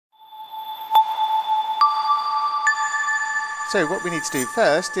So what we need to do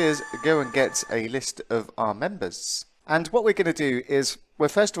first is go and get a list of our members. And what we're going to do is we're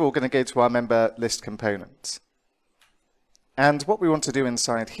first of all going to go to our member list component. And what we want to do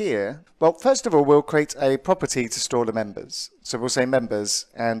inside here, well, first of all, we'll create a property to store the members. So we'll say members,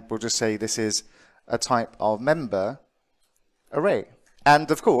 and we'll just say this is a type of member array. And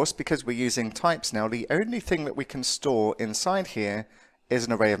of course, because we're using types now, the only thing that we can store inside here is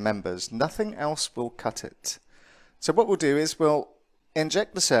an array of members. Nothing else will cut it. So what we'll do is we'll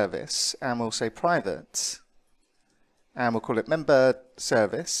inject the service, and we'll say private, and we'll call it member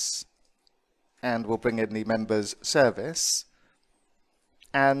service, and we'll bring in the members service.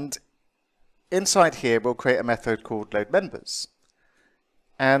 And inside here, we'll create a method called load members.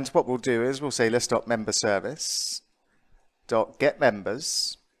 And what we'll do is we'll say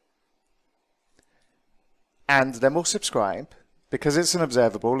list.memberService.getMembers, and then we'll subscribe. Because it's an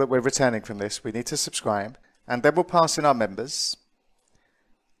observable that we're returning from this, we need to subscribe. And then we'll pass in our members,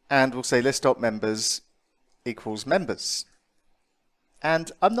 and we'll say list.members equals members.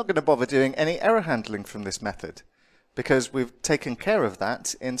 And I'm not going to bother doing any error handling from this method, because we've taken care of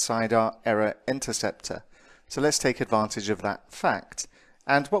that inside our error interceptor. So let's take advantage of that fact.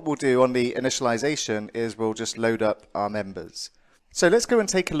 And what we'll do on the initialization is we'll just load up our members. So let's go and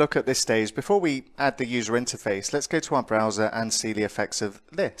take a look at this stage. Before we add the user interface, let's go to our browser and see the effects of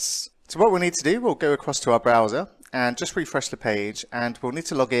this. So what we'll need to do, we'll go across to our browser and just refresh the page, and we'll need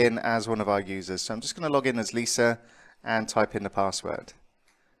to log in as one of our users. So I'm just going to log in as Lisa and type in the password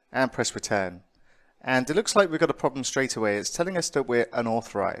and press return. And it looks like we've got a problem straight away. It's telling us that we're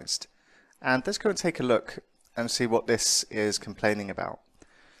unauthorized. And let's go and take a look and see what this is complaining about.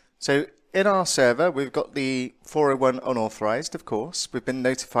 So in our server, we've got the 401 unauthorized, of course. We've been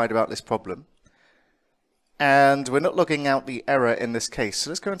notified about this problem. And we're not logging out the error in this case. So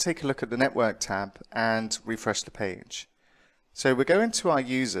let's go and take a look at the network tab and refresh the page. So we go into our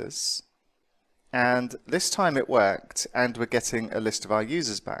users, and this time it worked, and we're getting a list of our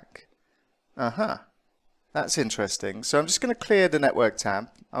users back. That's interesting. So I'm just going to clear the network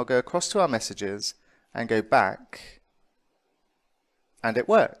tab. I'll go across to our messages and go back, and it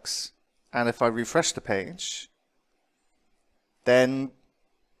works. And if I refresh the page, then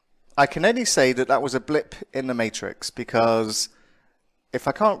I can only say that that was a blip in the matrix, because if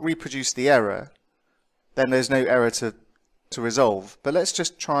I can't reproduce the error, then there's no error to resolve. But let's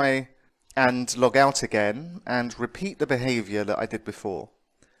just try and log out again and repeat the behavior that I did before.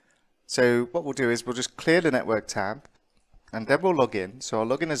 So what we'll do is we'll just clear the network tab, and then we'll log in. So I'll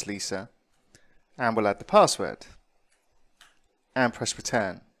log in as Lisa, and we'll add the password and press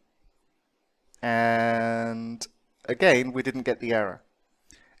return. And again, we didn't get the error.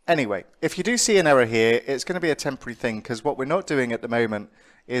 Anyway, if you do see an error here, it's going to be a temporary thing, because what we're not doing at the moment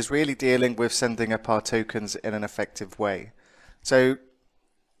is really dealing with sending up our tokens in an effective way. So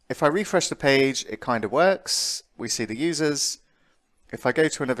if I refresh the page, it kind of works. We see the users. If I go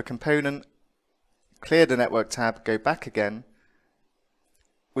to another component, clear the network tab, go back again,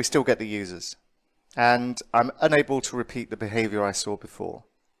 we still get the users. And I'm unable to repeat the behavior I saw before.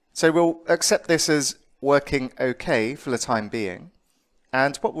 So we'll accept this as working okay for the time being.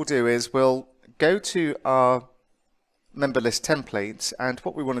 And what we'll do is we'll go to our member list template, and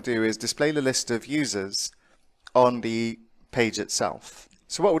what we want to do is display the list of users on the page itself.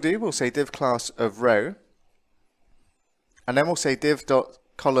 So what we'll do, we'll say div class of row, and then we'll say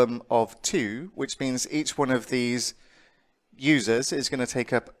div.column of 2, which means each one of these users is going to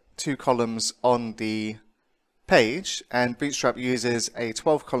take up 2 columns on the page, and Bootstrap uses a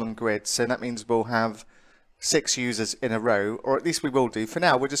 12-column grid, so that means we'll have 6 users in a row, or at least we will do. For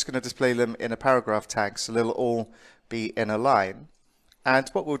now, we're just going to display them in a paragraph tag, so they'll all be in a line. And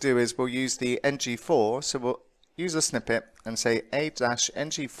what we'll do is we'll use the ng4, so we'll use a snippet and say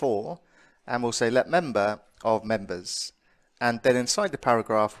a-ng4, and we'll say let member of members. And then inside the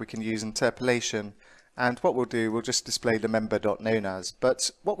paragraph, we can use interpolation, and what we'll do, we'll just display the member.knownAs. But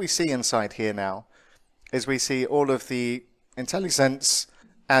what we see inside here now is we see all of the IntelliSense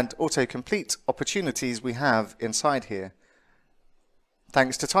and autocomplete opportunities we have inside here,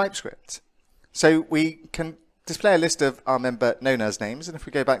 thanks to TypeScript. So we can display a list of our member known as names, and if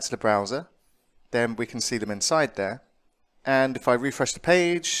we go back to the browser, then we can see them inside there. And if I refresh the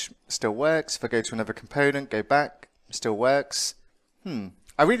page, still works. If I go to another component, go back, still works.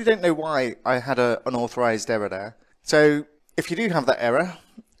 I really don't know why I had an unauthorized error there. So if you do have that error,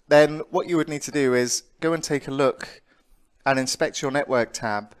 then what you would need to do is go and take a look and inspect your network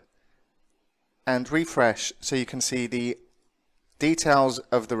tab and refresh so you can see the details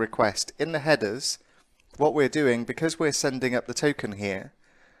of the request. In the headers, what we're doing, because we're sending up the token here,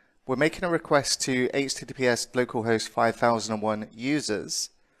 we're making a request to HTTPS localhost 5001 users,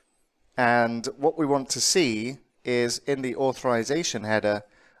 and what we want to see is in the authorization header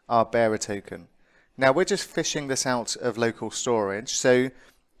our bearer token. Now we're just fishing this out of local storage, so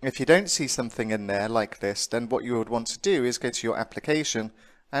if you don't see something in there like this, then what you would want to do is go to your application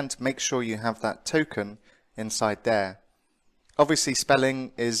and make sure you have that token inside there. Obviously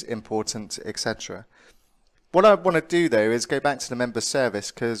spelling is important, etc. What I want to do though is go back to the member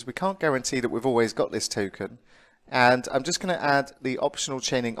service, because we can't guarantee that we've always got this token, and I'm just going to add the optional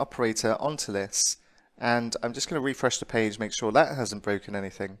chaining operator onto this, and I'm just going to refresh the page, make sure that hasn't broken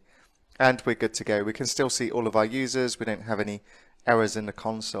anything, and we're good to go. We can still see all of our users, we don't have any errors in the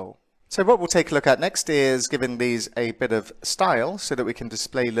console. So what we'll take a look at next is giving these a bit of style so that we can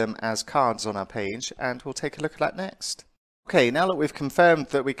display them as cards on our page, and we'll take a look at that next. Okay, now that we've confirmed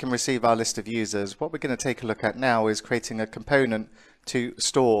that we can receive our list of users, what we're going to take a look at now is creating a component to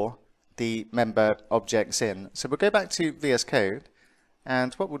store the member objects in. So we'll go back to VS Code,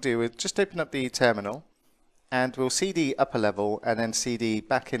 and what we'll do is just open up the terminal, and we'll cd upper level and then cd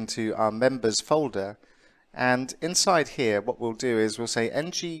back into our members folder, and inside here what we'll do is we'll say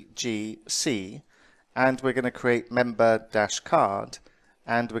ngc, and we're going to create member-card,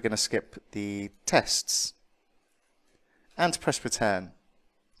 and we're going to skip the tests and press return,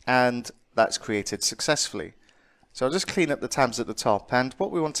 and that's created successfully. So I'll just clean up the tabs at the top, and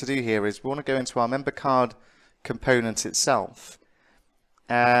what we want to do here is we want to go into our member card component itself,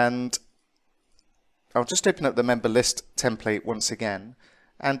 and I'll just open up the member list template once again,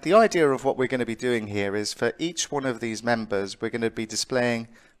 and the idea of what we're going to be doing here is for each one of these members we're going to be displaying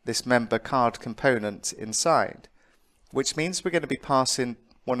this member card component inside, which means we're going to be passing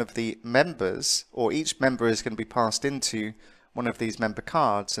one of the members, or each member is going to be passed into one of these member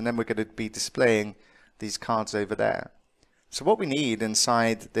cards, and then we're going to be displaying these cards over there. So what we need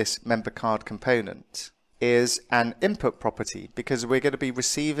inside this member card component is an input property, because we're going to be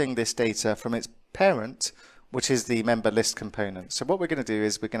receiving this data from its parent, which is the member list component. So what we're going to do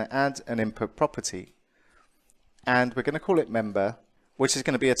is we're going to add an input property, and we're going to call it member, which is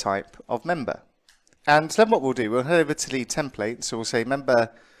going to be a type of member. And then what we'll do, we'll head over to the template, so we'll say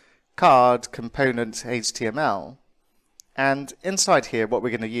member card component HTML, and inside here what we're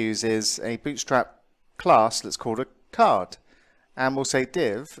going to use is a bootstrap class that's called a card, and we'll say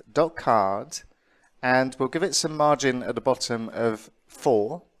div.card, and we'll give it some margin at the bottom of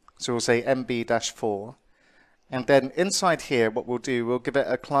 4, so we'll say MB-4, and then inside here what we'll do, we'll give it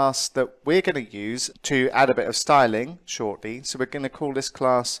a class that we're going to use to add a bit of styling shortly, so we're going to call this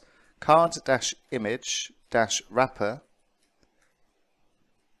class card-image-wrapper,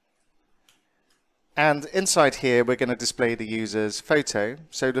 and inside here we're going to display the user's photo.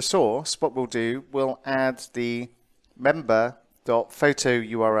 So the source, what we'll do, we'll add the member.photo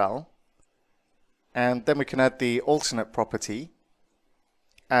URL, and then we can add the alternate property,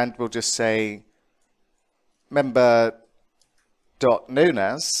 and we'll just say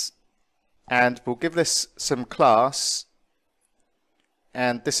member.knownAs, and we'll give this some class,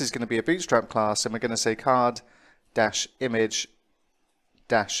 and this is going to be a bootstrap class, and we're going to say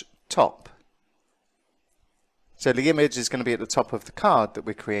card-image-top. So the image is going to be at the top of the card that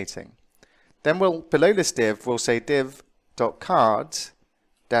we're creating. Then below this div, we'll say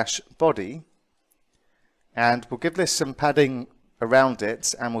div.card-body, and we'll give this some padding around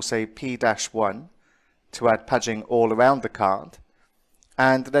it, and we'll say p-1 to add padding all around the card.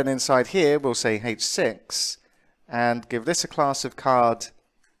 And then inside here, we'll say h6, and give this a class of card-title,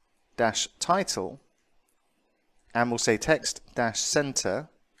 and we'll say text-center,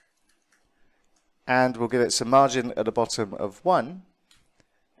 and we'll give it some margin at the bottom of 1,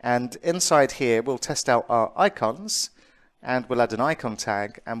 and inside here we'll test out our icons, and we'll add an icon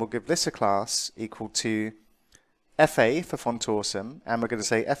tag, and we'll give this a class equal to FA for font awesome, and we're going to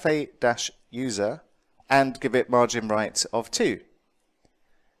say FA-user, and give it margin right of 2.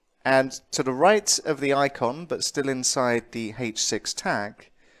 And to the right of the icon, but still inside the h6 tag,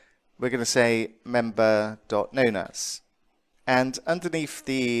 we're going to say member.knownAs. And underneath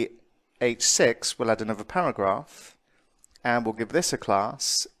the h6, we'll add another paragraph, and we'll give this a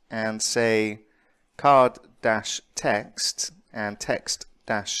class, and say card-text, and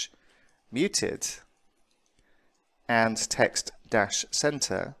text-muted, and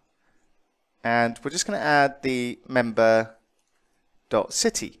text-center, and we're just going to add the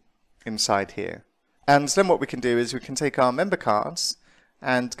member.city inside here. And then what we can do is we can take our member cards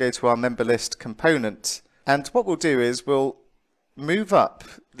and go to our member list component, and what we'll do is we'll move up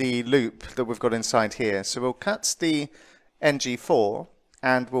the loop that we've got inside here. So we'll cut the ng4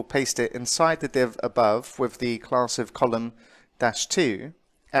 and we'll paste it inside the div above with the class of column-2,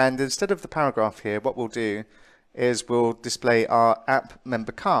 And instead of the paragraph here, what we'll do is we'll display our app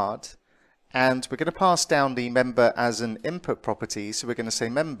member card, and we're going to pass down the member as an input property. So we're going to say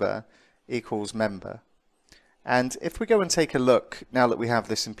member equals member. And if we go and take a look, now that we have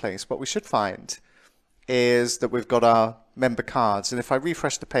this in place, what we should find is that we've got our member cards. And if I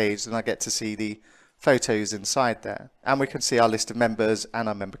refresh the page, then I get to see the photos inside there. And we can see our list of members and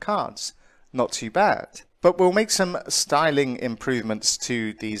our member cards. Not too bad. But we'll make some styling improvements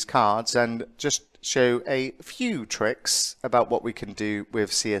to these cards and just show a few tricks about what we can do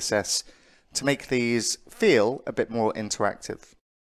with CSS to make these feel a bit more interactive.